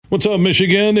What's up,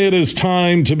 Michigan? It is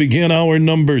time to begin hour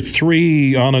number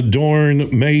 3 on a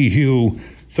Dorn Mayhew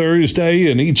Thursday.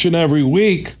 And each and every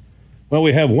week, well,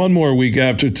 we have one more week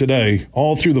after today.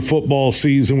 All through the football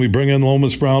season, we bring in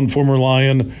Lomas Brown, former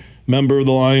Lion, member of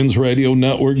the Lions Radio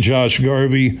Network, Josh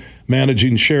Garvey,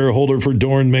 managing shareholder for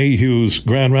Dorn Mayhew's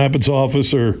Grand Rapids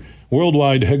office, or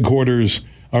worldwide headquarters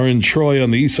are in Troy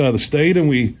on the east side of the state. And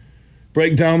we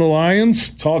break down the Lions,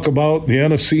 talk about the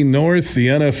NFC North, the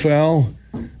NFL.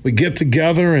 We get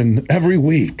together, and every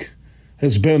week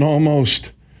has been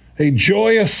almost a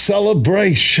joyous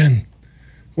celebration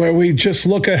where we just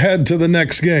look ahead to the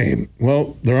next game.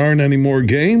 Well, there aren't any more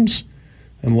games,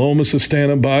 and Lomas is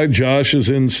standing by. Josh is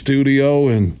in studio,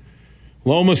 and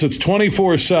Lomas, it's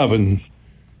 24/7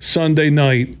 Sunday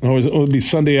night, or it would be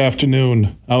Sunday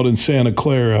afternoon out in Santa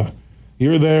Clara.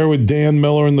 You're there with Dan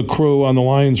Miller and the crew on the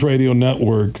Lions Radio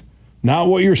Network. Not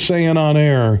what you're saying on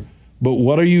air, but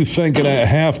what are you thinking at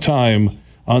halftime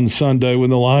on Sunday when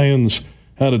the Lions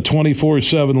had a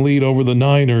 24-7 lead over the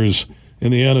Niners in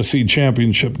the NFC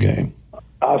Championship game?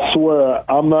 I swear,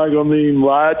 I'm not going to even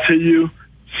lie to you.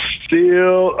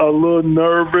 Still a little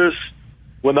nervous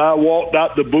when I walked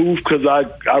out the booth because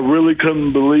I really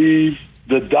couldn't believe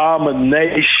the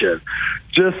domination.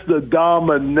 Just the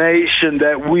domination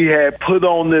that we had put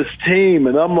on this team.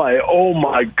 And I'm like, oh,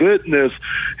 my goodness.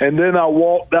 And then I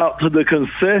walked out to the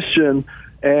concession,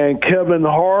 and Kevin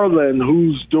Harlan,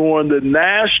 who's doing the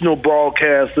national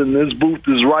broadcast, and this booth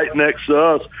is right next to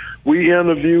us, we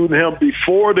interviewed him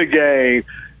before the game,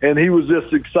 and he was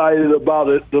just excited about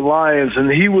it, the Lions.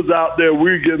 And he was out there, we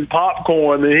were getting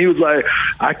popcorn, and he was like,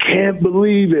 I can't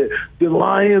believe it. The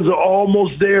Lions are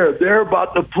almost there. They're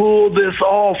about to pull this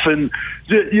off. And,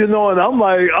 you know, and I'm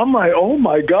like, oh,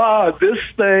 my God, this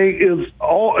thing is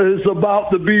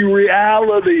about to be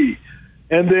reality.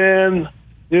 And then,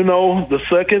 you know, the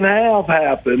second half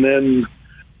happened, and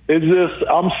it's just,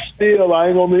 I'm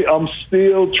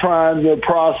still trying to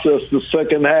process the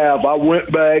second half. I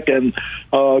went back, and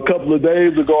a couple of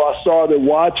days ago I started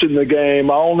watching the game.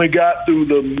 I only got through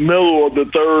the middle of the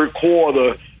third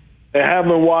quarter and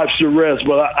haven't watched the rest.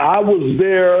 But I was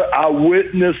there. I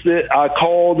witnessed it. I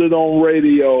called it on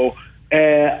radio.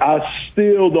 And I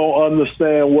still don't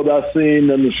understand what I seen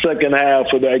in the second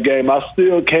half of that game. I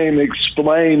still can't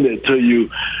explain it to you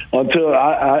until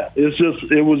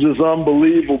it was just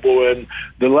unbelievable. And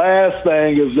the last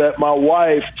thing is that my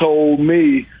wife told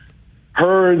me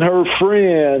her and her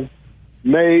friend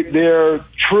made their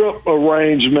trip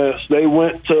arrangements. They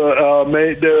went to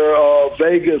made their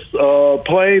Vegas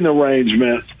plane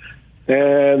arrangements,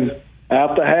 and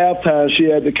after halftime, she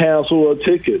had to cancel her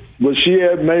ticket. But she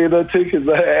had made her tickets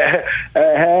at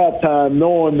halftime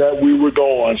knowing that we were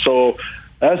going. So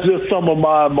that's just some of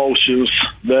my emotions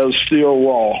that are still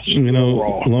raw. You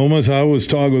know, Lomas, I was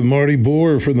talking with Marty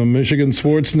Boer from the Michigan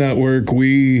Sports Network.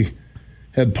 We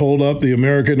had pulled up the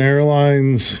American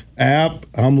Airlines app.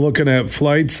 I'm looking at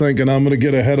flights thinking I'm going to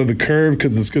get ahead of the curve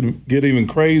because it's going to get even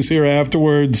crazier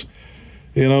afterwards.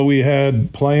 You know, we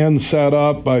had plans set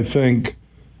up, I think,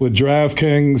 with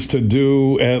DraftKings to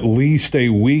do at least a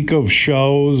week of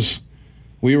shows.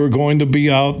 We were going to be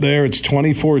out there. It's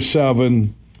 24/7.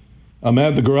 I'm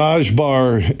at the Garage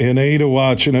Bar in Ada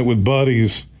watching it with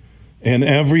buddies, and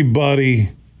everybody,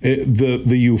 the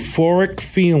euphoric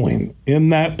feeling in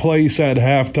that place at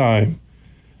halftime.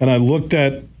 And I looked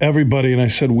at everybody and I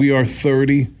said, we are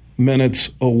 30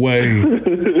 minutes away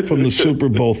from the Super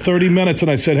Bowl. 30 minutes. And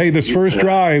I said, hey, this first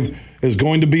drive is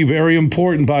going to be very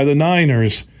important by the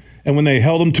Niners. And when they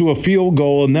held them to a field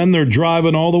goal, and then they're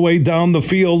driving all the way down the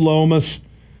field, Lomas,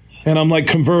 and I'm like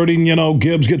converting, you know,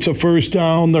 Gibbs gets a first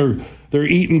down. They're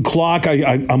eating clock.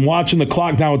 I'm watching the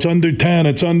clock now. It's under 10.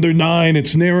 It's under 9.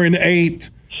 It's nearing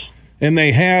 8. And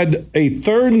they had a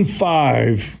 3rd and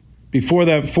 5 before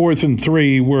that 4th and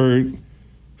 3 where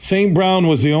St. Brown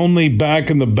was the only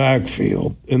back in the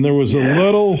backfield. And there was a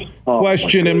little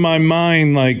question in my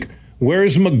mind, like,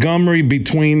 where's Montgomery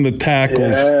between the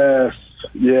tackles?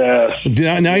 Yes.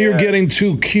 Now you're getting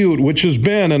too cute, which has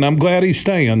been, and I'm glad he's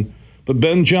staying, but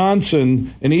Ben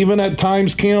Johnson and even at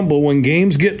times Campbell, when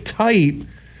games get tight,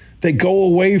 they go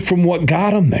away from what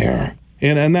got them there.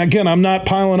 And again, I'm not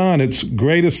piling on. It's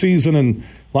greatest season in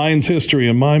Lions history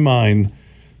in my mind.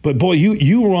 But, boy,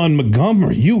 you run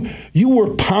Montgomery. You were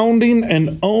pounding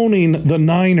and owning the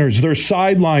Niners, their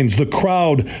sidelines, the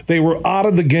crowd. They were out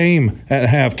of the game at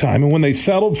halftime. And when they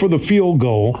settled for the field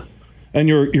goal and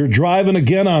you're driving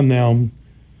again on them,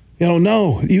 you know,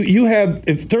 no. You had,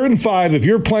 if 3rd and 5, if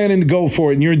you're planning to go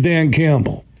for it and you're Dan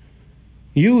Campbell,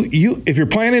 if you're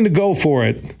planning to go for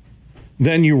it,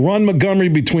 Then you run Montgomery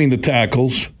between the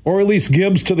tackles, or at least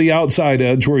Gibbs to the outside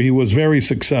edge where he was very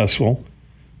successful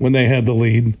when they had the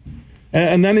lead.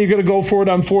 And then you're going to go for it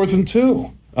on 4th and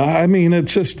 2. I mean,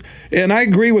 it's just – and I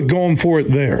agree with going for it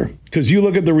there because you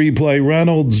look at the replay,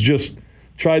 Reynolds just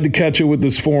tried to catch it with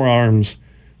his forearms.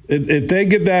 If they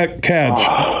get that catch,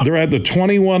 they're at the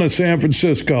 21 of San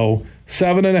Francisco,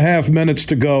 7.5 minutes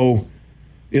to go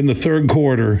in the third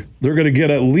quarter. They're going to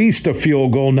get at least a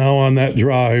field goal now on that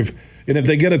drive. And if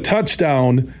they get a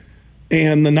touchdown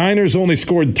and the Niners only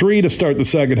scored 3 to start the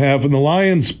second half and the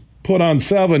Lions put on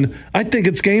 7, I think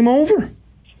it's game over.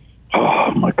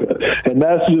 Oh, my God. And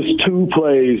that's just 2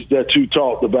 plays that you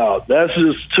talked about. That's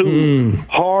just 2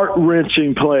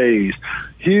 heart-wrenching plays.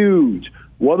 Huge.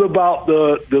 What about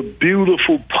the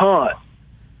beautiful punt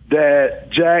that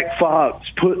Jack Fox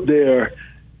put there,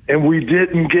 and we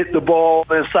didn't get the ball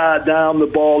inside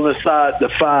the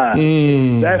 5?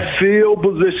 That field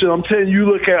position, I'm telling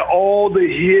you, look at all the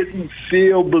hidden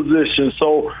field positions.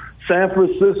 So San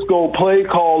Francisco play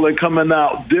calling coming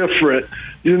out different.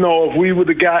 You know, if we would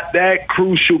have got that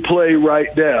crucial play right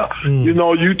there. You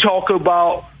know, you talk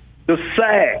about the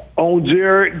sack on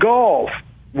Jared Goff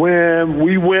when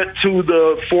we went to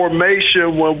the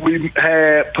formation when we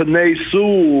had Penei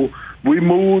Sewell. We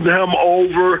moved him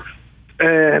over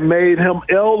and made him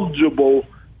eligible.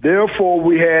 Therefore,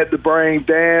 we had to bring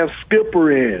Dan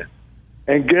Skipper in.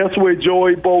 And guess where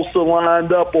Joey Bosa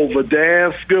lined up over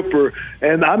Dan Skipper?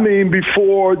 And, I mean,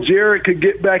 before Jared could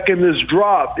get back in this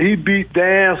drop, he beat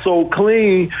Dan so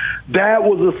clean. That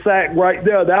was a sack right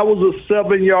there. That was a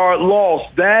 7-yard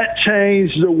loss. That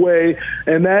changed the way,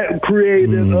 and that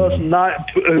created us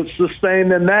not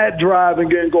sustaining that drive and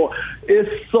getting going.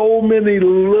 It's so many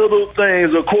little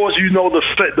things. Of course, you know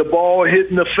the ball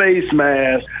hitting the face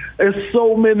mask. There's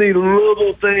so many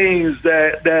little things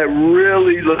that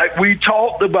really, like we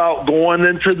talked about going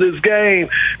into this game,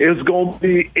 it's going to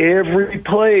be every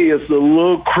play. It's the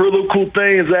little critical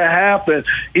things that happen.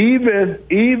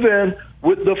 Even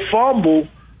with the fumble,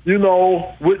 you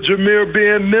know, with Jameer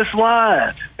being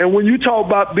mislined. And when you talk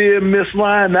about being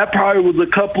mislined, that probably was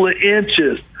a couple of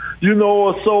inches, you know,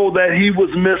 or so that he was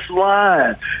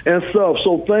mislined and stuff.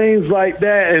 So things like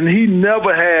that, and he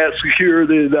never had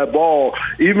security of that ball.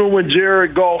 Even when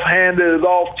Jared Goff handed it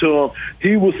off to him,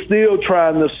 he was still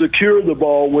trying to secure the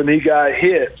ball when he got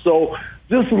hit. So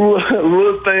just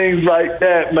little things like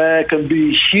that, man, can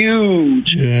be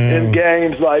huge in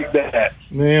games like that.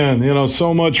 Man, you know,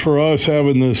 so much for us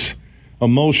having this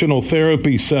emotional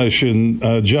therapy session.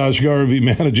 Josh Garvey,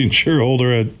 managing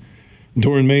shareholder at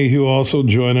Doran Mayhew, also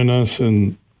joining us.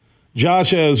 And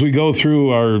Josh, as we go through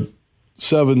our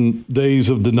 7 days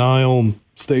of denial,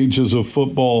 stages of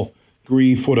football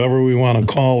grief, whatever we want to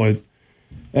call it,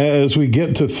 as we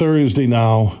get to Thursday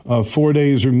now, 4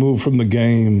 days removed from the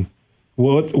game,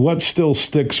 what still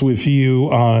sticks with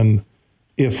you on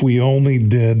if we only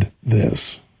did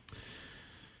this?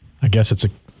 I guess it's a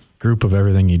group of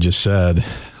everything you just said.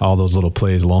 All those little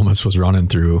plays Lomas was running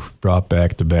through brought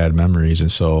back the bad memories,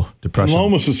 and so depression. And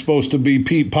Lomas is supposed to be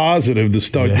Pete positive to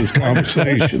start this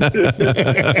conversation. Well,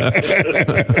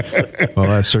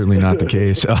 that's certainly not the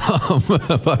case.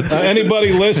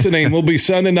 Anybody listening, we'll be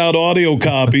sending out audio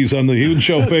copies on the Huge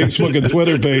Show Facebook and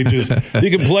Twitter pages.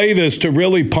 You can play this to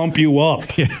really pump you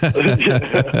up.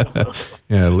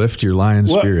 Yeah, lift your lion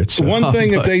spirits. One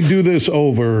thing, if they do this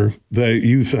over, that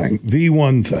you think, the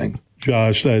one thing,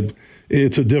 Josh, that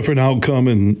it's a different outcome,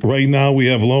 and right now we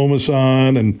have Lomas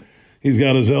on, and he's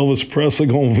got his Elvis Presley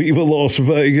going Viva Las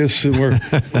Vegas, and we're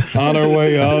on our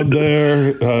way out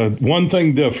there. One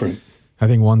thing different. I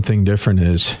think one thing different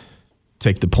is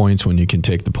take the points when you can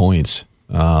take the points.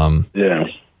 Yeah.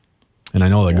 And I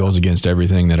know that goes against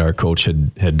everything that our coach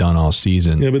had done all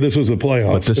season. Yeah, but this was the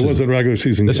playoffs. It wasn't a regular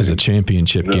season game. This is a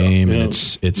championship game, and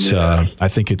it's. I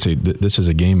think this is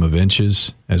a game of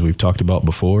inches, as we've talked about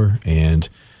before. And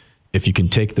if you can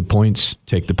take the points,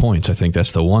 take the points. I think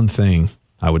that's the one thing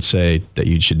I would say that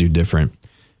you should do different.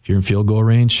 If you're in field goal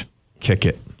range, kick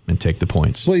it and take the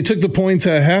points. Well, he took the points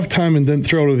at halftime and didn't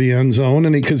throw to the end zone,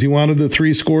 and because he wanted the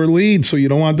 3-score lead. So you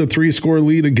don't want the 3-score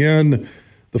lead again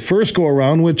the first go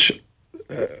around, which.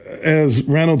 As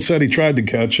Reynolds said, he tried to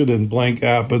catch it, and blank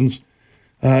happens.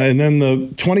 And then the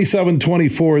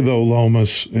 27-24, though,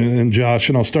 Lomas and Josh,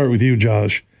 and I'll start with you,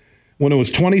 Josh. When it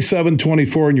was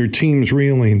 27-24 and your team's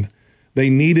reeling, they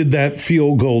needed that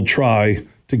field goal try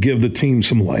to give the team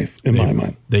some life, in my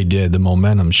mind. They did. The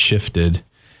momentum shifted.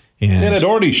 And it had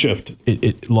already shifted.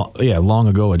 Long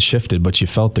ago it shifted, but you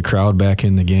felt the crowd back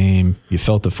in the game. You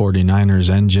felt the 49ers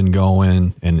engine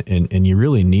going, and you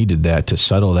really needed that to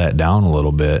settle that down a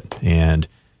little bit. And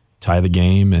tie the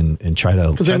game and try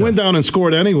to. Because they went down and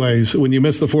scored anyways when you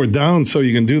missed the fourth down, so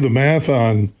you can do the math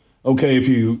on, okay,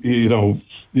 if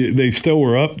they still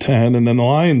were up 10, and then the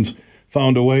Lions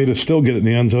found a way to still get it in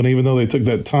the end zone, even though they took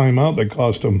that timeout that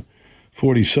cost them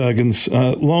 40 seconds.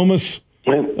 Lomas,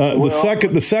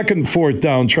 the second fourth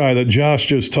down try that Josh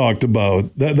just talked about,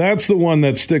 that's the one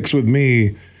that sticks with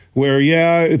me, where,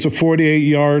 yeah, it's a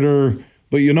 48-yarder,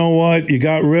 but you know what? You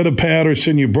got rid of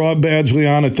Patterson. You brought Badgley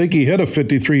on. I think he hit a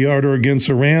 53-yarder against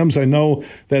the Rams. I know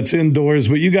that's indoors,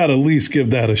 but you got to at least give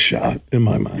that a shot, in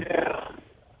my mind. Yeah.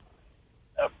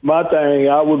 My thing,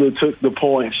 I would have took the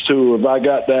points, too, if I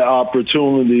got that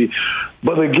opportunity.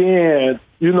 But, again,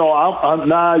 I'm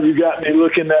now you got me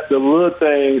looking at the little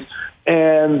things.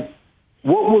 And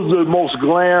what was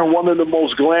one of the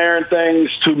most glaring things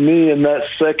to me in that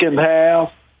second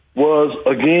half was,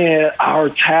 again, our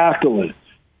tackling.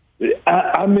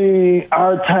 I mean,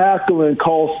 our tackling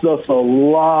cost us a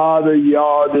lot of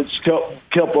yardage,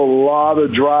 kept a lot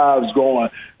of drives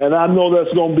going. And I know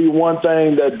that's going to be one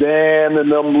thing that Dan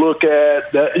and them look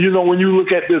at. That, when you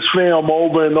look at this film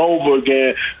over and over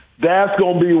again, that's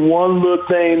going to be one little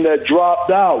thing that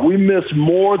dropped out. We missed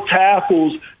more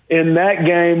tackles in that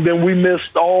game than we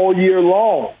missed all year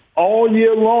long. All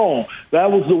year long.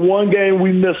 That was the one game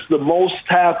we missed the most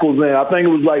tackles in. I think it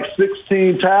was like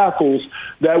 16 tackles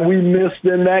that we missed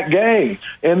in that game.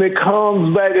 And it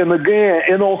comes back, and again,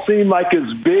 it don't seem like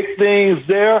it's big things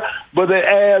there, but it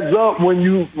adds up when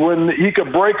he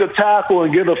could break a tackle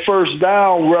and get a first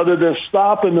down rather than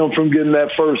stopping them from getting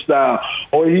that first down.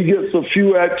 Or he gets a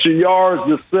few extra yards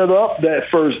to set up that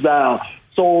first down.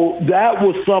 So that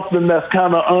was something that's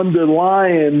kind of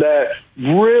underlying that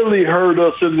really hurt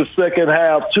us in the second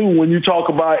half, too, when you talk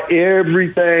about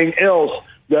everything else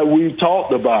that we've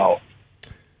talked about.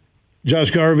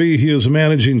 Josh Garvey, he is a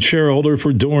managing shareholder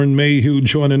for Dorn Mayhew,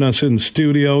 joining us in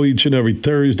studio each and every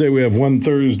Thursday. We have one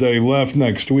Thursday left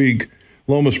next week.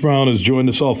 Lomas Brown has joined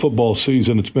us all football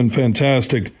season. It's been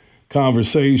fantastic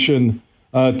conversation.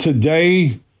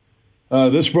 Today,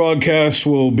 this broadcast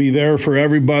will be there for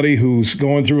everybody who's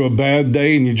going through a bad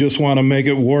day and you just want to make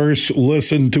it worse.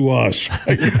 Listen to us.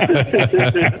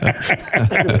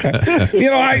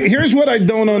 Here's what I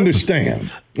don't understand,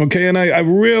 okay? And I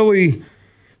really,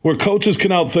 where coaches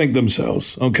can outthink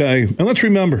themselves, okay? And let's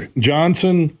remember,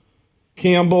 Johnson,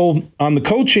 Campbell, on the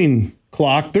coaching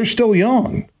clock, they're still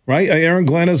young, right? Aaron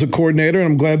Glenn is a coordinator,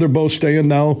 and I'm glad they're both staying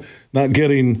now, not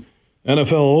getting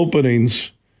NFL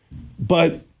openings.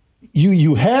 But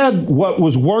you had what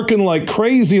was working like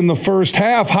crazy in the first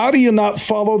half. How do you not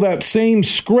follow that same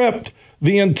script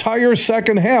the entire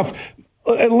second half,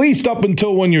 at least up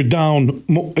until when you're down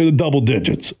double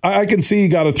digits? I can see you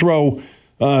got to throw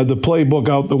the playbook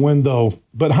out the window.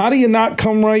 But how do you not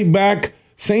come right back,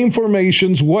 same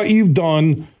formations, what you've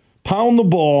done, pound the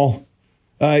ball,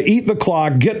 eat the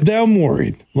clock, get them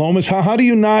worried? Lomas, how do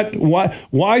you not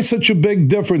 – why such a big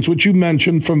difference, which you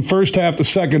mentioned, from first half to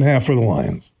second half for the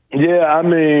Lions? Yeah,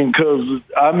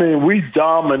 we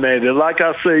dominated. Like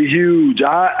I say, huge.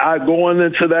 I going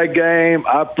into that game,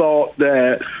 I thought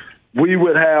that we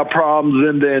would have problems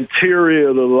in the interior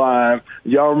of the line.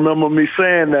 Y'all remember me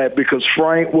saying that because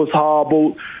Frank was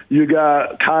hobbled. You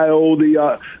got Coyote,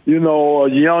 a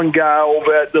young guy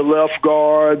over at the left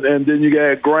guard, and then you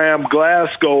got Graham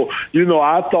Glasgow.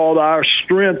 I thought our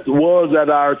strength was at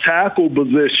our tackle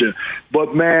position.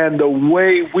 But, man, the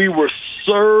way we were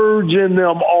surging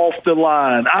them off the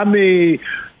line. I mean,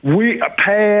 we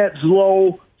pads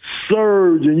low,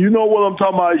 surge, and you know what I'm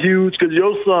talking about, huge, because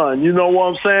your son, you know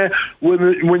what I'm saying?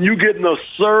 When you getting a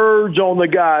surge on the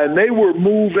guy, and they were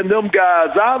moving them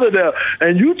guys out of there,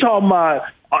 and you talking about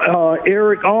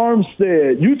Eric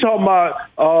Armstead, you talking about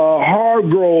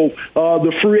Hargrove,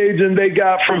 the free agent they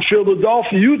got from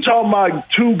Philadelphia. You talking about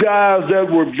two guys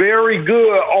that were very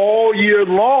good all year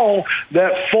long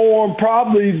that formed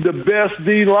probably the best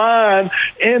D-line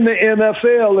in the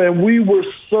NFL, and we were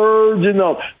surging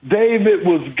them. David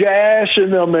was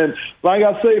gashing them, and like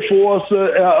I say, for us,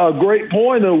 a great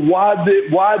point of why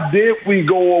did we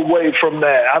go away from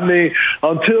that? I mean,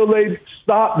 until they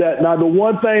stopped that. Now, the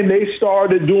one thing they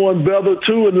started doing better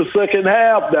too in the second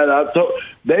half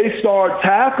they start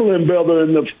tackling better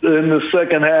in the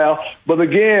second half. But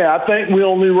again, I think we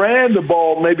only ran the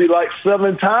ball maybe like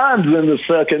 7 times in the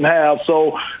second half.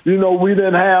 So, we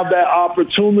didn't have that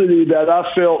opportunity that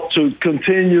I felt to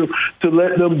continue to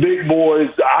let them big boys,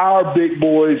 our big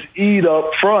boys, eat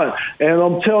up front. And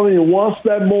I'm telling you, once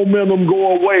that momentum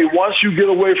go away, once you get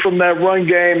away from that run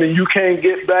game and you can't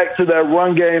get back to that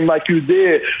run game like you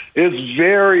did, it's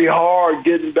very hard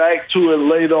getting back to it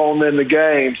later on in the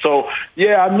game. So,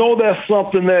 yeah, I know that's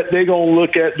something that they're going to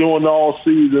look at during all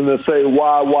season and say,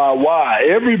 why?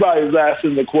 Everybody's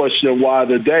asking the question why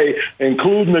today,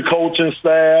 including the coaching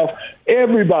staff.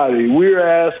 Everybody. We're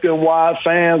asking why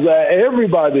fans are.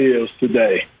 Everybody is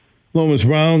today. Lomas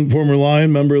Brown, former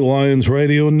Lion, member of the Lions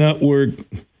Radio Network,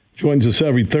 joins us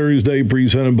every Thursday,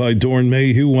 presented by Dorn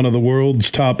Mayhew, one of the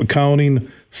world's top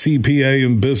accounting, CPA,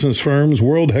 and business firms.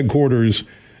 World headquarters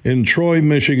in Troy,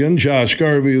 Michigan. Josh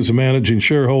Garvey is a managing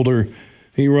shareholder.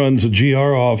 He runs a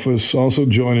GR office, also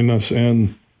joining us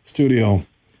in studio.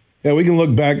 Yeah, we can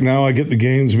look back now. I get the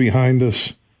games behind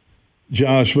us,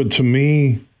 Josh, but to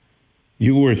me,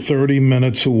 you were 30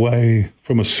 minutes away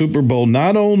from a Super Bowl,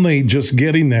 not only just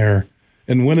getting there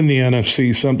and winning the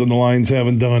NFC, something the Lions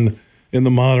haven't done in the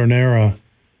modern era,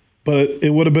 but it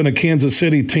would have been a Kansas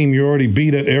City team you already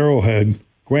beat at Arrowhead.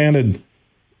 Granted,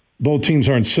 both teams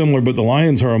aren't similar, but the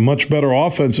Lions are a much better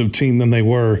offensive team than they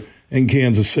were in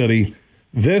Kansas City.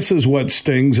 This is what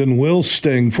stings and will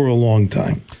sting for a long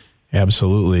time.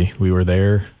 Absolutely. We were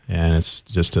there, and it's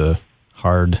just a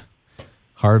hard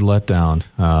letdown.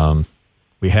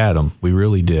 We had them. We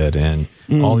really did. And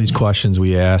all these questions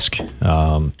we ask.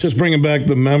 Just bringing back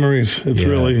the memories.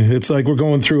 It's like we're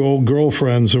going through old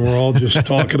girlfriends and we're all just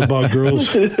talking about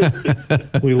girls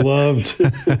we loved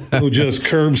who just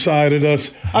curbsided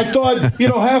us. I thought,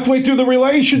 halfway through the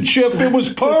relationship, it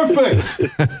was perfect.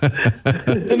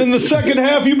 And in the second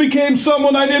half, you became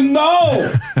someone I didn't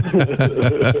know.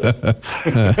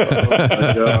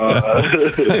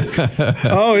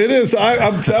 Oh, it is.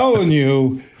 I'm telling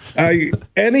you.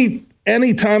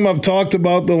 Anytime I've talked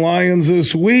about the Lions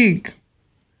this week,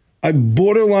 I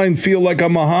borderline feel like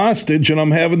I'm a hostage and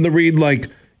I'm having to read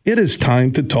it is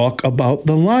time to talk about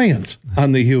the Lions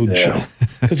on the Huge Show.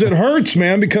 Because it hurts,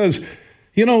 man, because,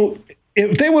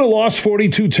 if they would have lost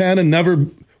 42-10 and never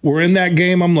were in that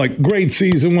game, I'm like, great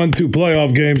season, won 2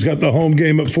 playoff games, got the home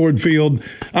game at Ford Field.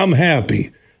 I'm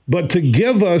happy. But to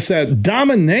give us that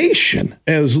domination,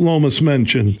 as Lomas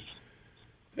mentioned,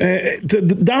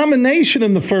 the domination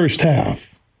in the first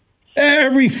half.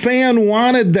 Every fan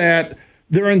wanted that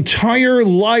their entire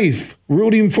life,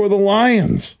 rooting for the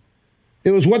Lions.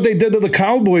 It was what they did to the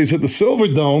Cowboys at the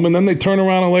Silverdome, and then they turn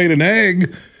around and laid an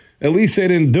egg. At least they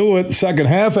didn't do it. The second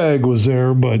half egg was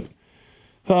there, but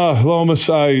Lomas,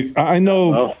 I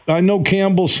know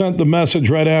Campbell sent the message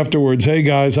right afterwards. Hey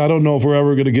guys, I don't know if we're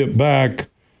ever going to get back.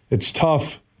 It's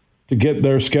tough to get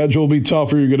there. Schedule will be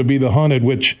tougher. You're going to be the hunted,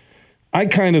 which I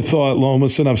kind of thought,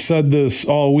 Lomas, and I've said this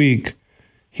all week,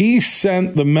 he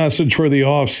sent the message for the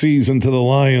offseason to the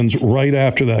Lions right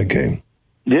after that game.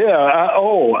 Yeah,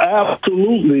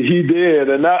 absolutely, he did,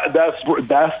 and that's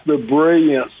the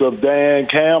brilliance of Dan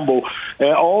Campbell.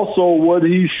 And also what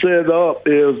he set up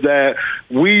is that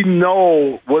we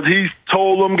know what he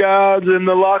told them guys in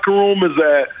the locker room is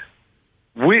that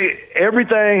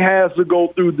everything has to go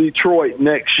through Detroit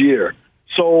next year.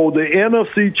 So the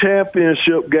NFC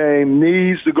Championship game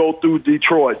needs to go through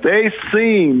Detroit.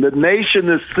 The nation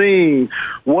has seen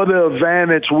what an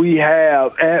advantage we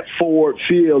have at Ford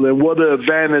Field and what an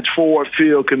advantage Ford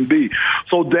Field can be.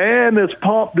 So Dan has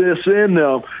pumped this in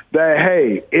them that,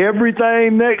 hey,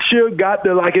 everything next year got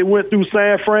to, like it went through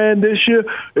San Fran this year,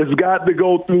 it's got to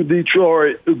go through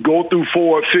Detroit, go through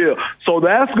Ford Field. So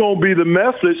that's going to be the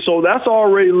message. So that's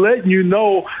already letting you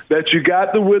know that you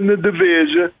got to win the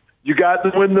division. You got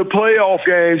to win the playoff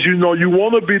games. You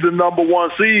want to be the number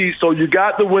 1 seed, so you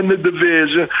got to win the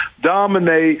division,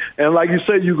 dominate, and like you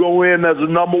said, you go in as the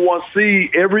number 1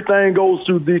 seed. Everything goes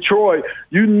through Detroit.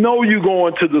 You're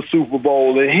going to the Super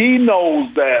Bowl, and he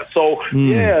knows that. So,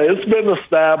 yeah, it's been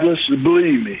established,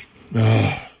 believe me.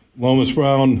 Lomas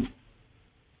Brown,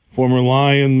 former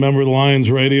Lion, member of the Lions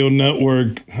Radio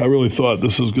Network. I really thought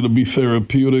this was going to be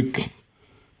therapeutic.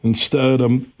 Instead,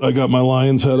 I got my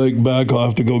Lions headache back. I'll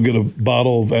have to go get a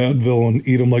bottle of Advil and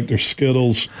eat them like they're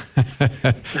Skittles.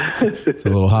 It's a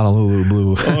little Honolulu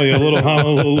Blue. Oh, yeah, a little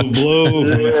Honolulu Blue.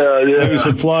 Yeah. Maybe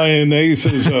some Flying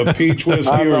Aces, peach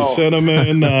whiskey or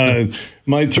cinnamon.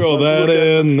 Might throw that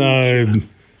in.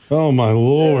 Oh, my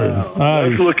Lord.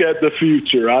 Let's look at the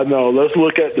future. I know. Let's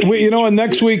look at the future. And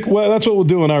next week, that's what we'll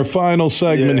do in our final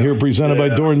segment here presented by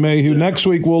Dorn Mayhew. Next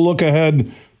week, we'll look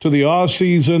ahead to the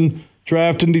offseason.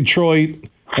 Draft in Detroit,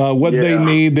 what they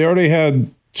need. They already had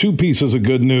 2 pieces of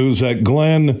good news that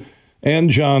Glenn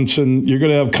and Johnson. You're going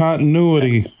to have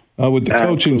continuity with the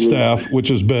coaching staff,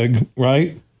 which is big,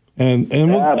 right? And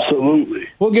absolutely.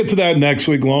 We'll get to that next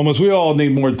week, Lomas. We all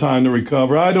need more time to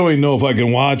recover. I don't even know if I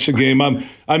can watch the game.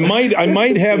 I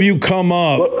might have you come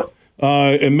up,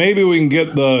 and maybe we can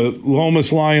get the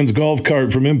Lomas Lions golf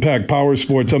cart from Impact Power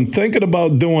Sports. I'm thinking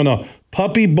about doing a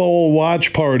Puppy Bowl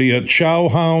watch party at Chow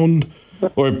Hound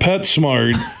or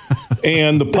PetSmart,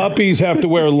 and the puppies have to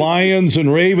wear Lions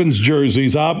and Ravens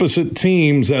jerseys, opposite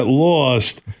teams that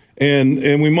lost, and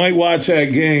we might watch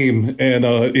that game and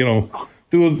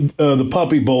do the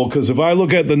Puppy Bowl, because if I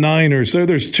look at the Niners,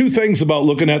 there's two things about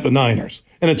looking at the Niners,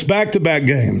 and it's back-to-back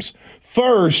games.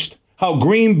 First, how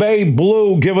Green Bay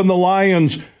blew, giving the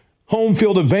Lions home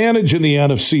field advantage in the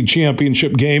NFC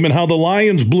Championship game, and how the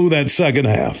Lions blew that second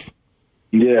half.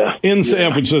 Yeah. In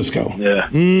San Francisco. Yeah.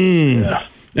 Yeah.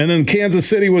 And then Kansas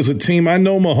City was a team. I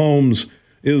know Mahomes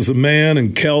is the man,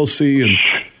 and Kelsey,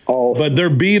 but they're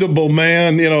beatable,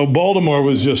 man. Baltimore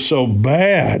was just so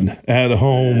bad at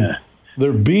home. Yeah.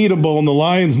 They're beatable, and the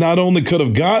Lions not only could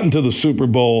have gotten to the Super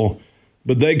Bowl,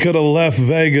 but they could have left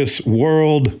Vegas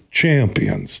world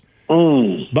champions.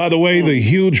 By the way, the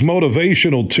huge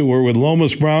motivational tour with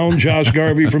Lomas Brown, Josh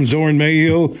Garvey from Doran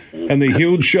Mayhew, and the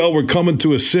huge show, we're coming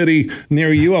to a city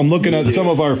near you. I'm looking at some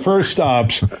of our first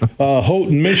stops.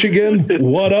 Houghton, Michigan.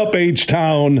 What up,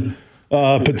 H-Town?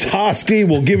 Petoskey,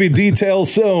 we'll give you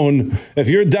details soon. If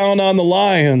you're down on the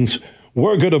Lions,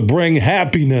 we're going to bring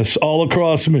happiness all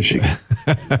across Michigan.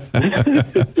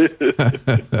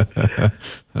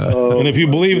 And if you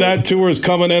believe that tour is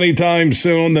coming anytime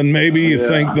soon, then maybe you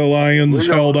think the Lions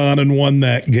held on and won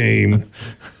that game.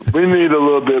 We need a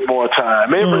little bit more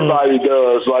time. Everybody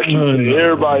does. Like you said,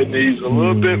 everybody needs a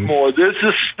little bit more. This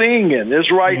is stinging. It's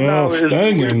right now.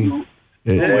 Stinging.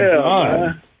 Oh, my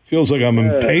God. Feels like I'm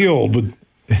impaled with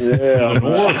an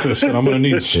orifice, and I'm going to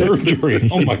need surgery.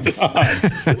 Oh, my God.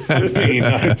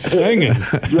 It's stinging.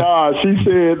 Josh, he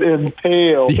said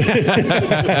impaled.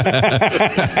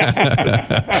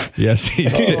 Yes, he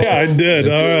did. Yeah, I did.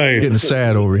 All right. It's getting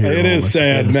sad over here. It is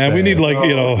sad, man. Sad. We need,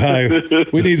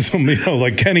 we need some,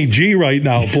 like Kenny G right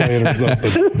now playing or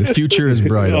something. The future is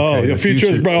bright. Okay? The future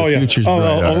is bright. Oh, yeah. Future's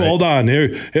bright. Right. Hold on.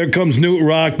 Here comes Newt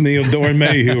Rockney of Doran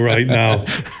Mayhew right now.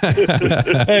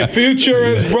 Hey, future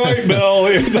is bright,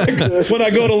 Bill. Like, when I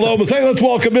go to Lomas, hey, let's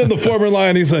welcome in the former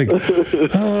Lion. He's like,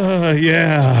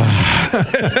 yeah.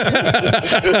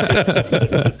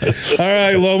 All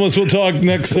right, Lomas, we'll talk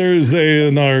next Thursday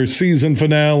in our season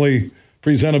finale,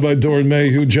 presented by Doran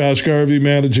Mayhew. Josh Garvey,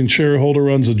 managing shareholder,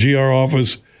 runs the GR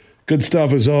office. Good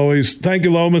stuff as always. Thank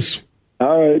you, Lomas.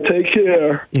 All right, take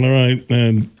care. All right,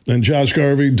 and Josh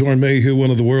Garvey, Doran Mayhew,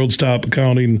 one of the world's top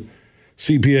accounting,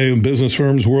 CPA, and business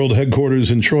firms, world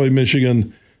headquarters in Troy,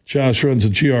 Michigan. Josh runs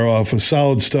the GR office.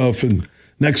 Solid stuff. And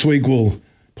next week we'll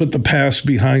put the past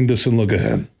behind us and look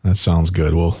ahead. That sounds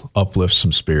good. We'll uplift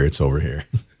some spirits over here.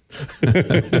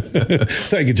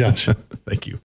 Thank you, Josh. Thank you.